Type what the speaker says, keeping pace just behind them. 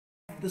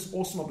have this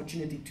awesome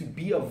opportunity to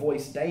be a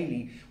voice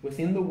daily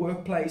within the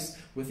workplace,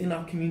 within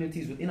our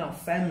communities, within our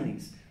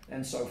families,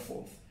 and so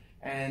forth.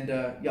 And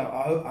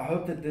I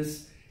hope that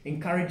this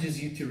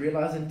encourages you to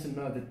realize and to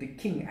know that the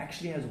King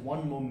actually has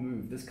one more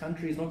move. This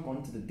country has not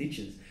gone to the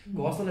ditches.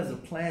 God still has a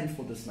plan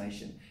for this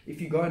nation. If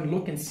you go and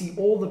look and see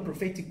all the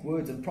prophetic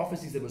words and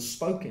prophecies that were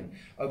spoken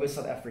over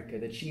South Africa,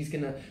 that she's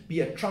going to be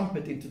a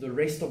trumpet into the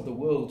rest of the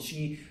world.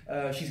 She's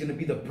going to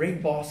be the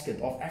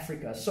breadbasket of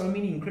Africa. So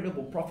many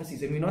incredible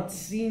prophecies, and we're not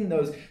seeing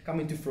those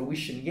come into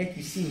fruition yet.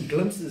 We're seeing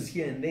glimpses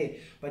here and there,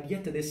 but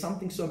yet there's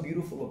something so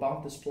beautiful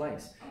about this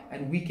place,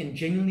 and we can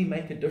genuinely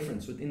make a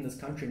difference within this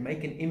country and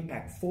make an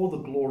impact for the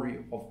glory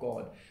of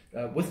God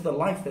with the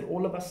life that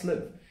all of us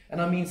live.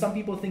 And I mean, some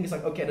people think it's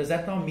like, okay, does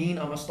that now mean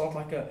I must start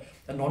like a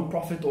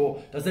non-profit,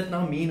 or does that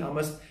now mean I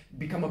must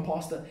become a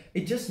pastor?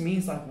 It just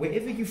means like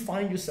wherever you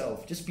find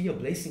yourself, just be a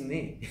blessing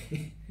there.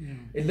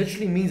 It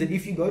literally means that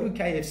if you go to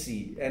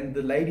KFC and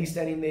the lady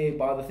standing there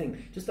by the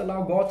thing, just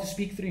allow God to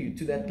speak through you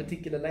to that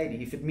particular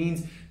lady. If it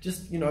means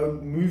just,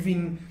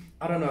 moving,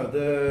 I don't know,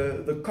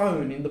 the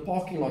cone in the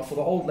parking lot for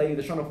the old lady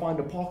that's trying to find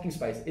a parking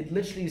space. It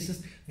literally is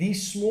just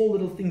these small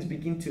little things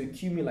begin to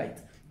accumulate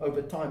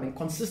over time, and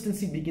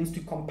consistency begins to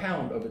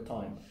compound over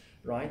time,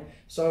 right?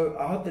 So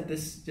I hope that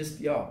this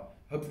just,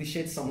 hopefully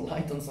sheds some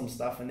light on some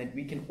stuff, and that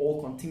we can all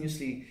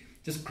continuously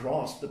just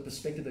grasp the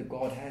perspective that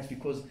God has.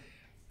 Because,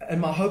 and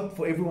my hope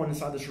for everyone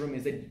inside this room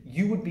is that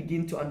you would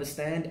begin to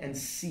understand and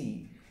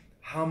see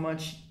how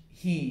much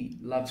He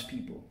loves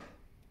people,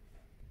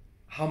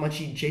 how much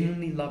He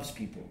genuinely loves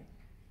people.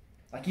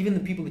 Like even the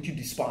people that you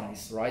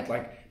despise, right?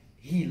 Like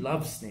He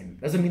loves them.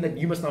 Doesn't mean that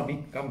you must now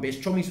become best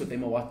chummies with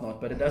them or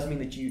whatnot, but it does mean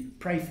that you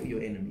pray for your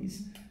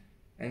enemies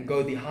and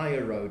go the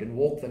higher road and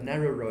walk the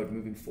narrow road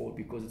moving forward,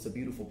 because it's a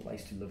beautiful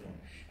place to live on.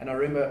 And I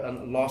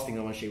remember, last thing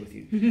I want to share with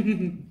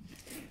you.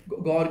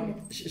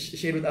 God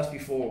shared with us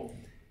before,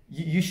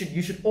 you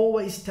should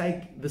always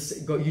take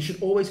this. You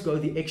should always go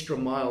the extra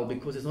mile,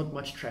 because there's not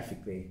much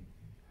traffic there.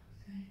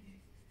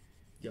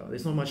 Yeah,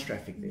 there's not much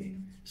traffic there.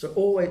 So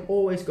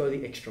always go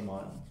the extra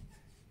mile.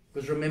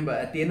 Because remember,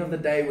 at the end of the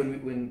day,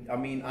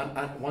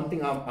 one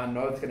thing I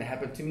know that's going to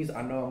happen to me is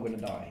I know I'm going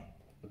to die.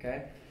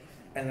 Okay?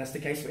 And that's the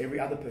case for every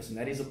other person.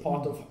 That is a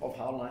part of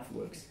how life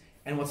works.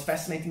 And what's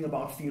fascinating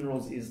about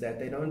funerals is that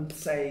they don't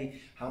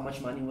say how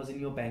much money was in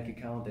your bank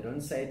account. They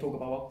don't talk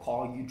about what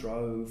car you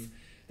drove.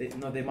 They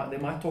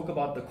might talk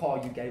about the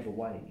car you gave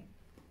away.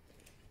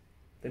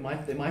 They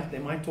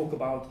might talk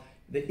about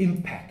the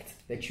impact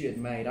that you had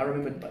made. I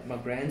remember at my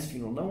grand's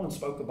funeral, no one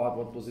spoke about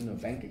what was in her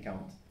bank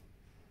account.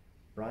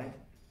 Right?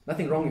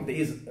 Nothing wrong if there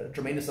is a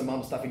tremendous amount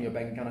of stuff in your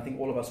bank account. I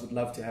think all of us would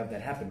love to have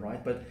that happen,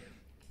 right? But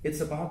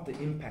it's about the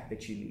impact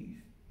that you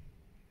leave.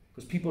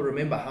 Because people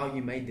remember how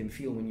you made them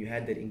feel when you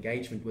had that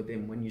engagement with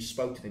them, when you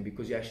spoke to them,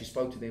 because you actually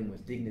spoke to them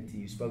with dignity,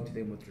 you spoke to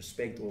them with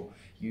respect, or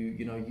you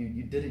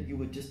did it,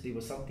 there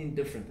was something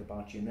different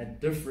about you. And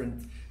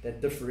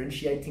that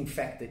differentiating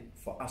factor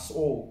for us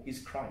all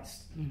is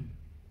Christ.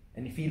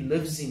 And if He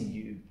lives in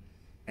you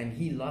and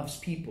He loves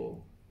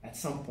people, at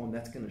some point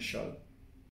that's going to show.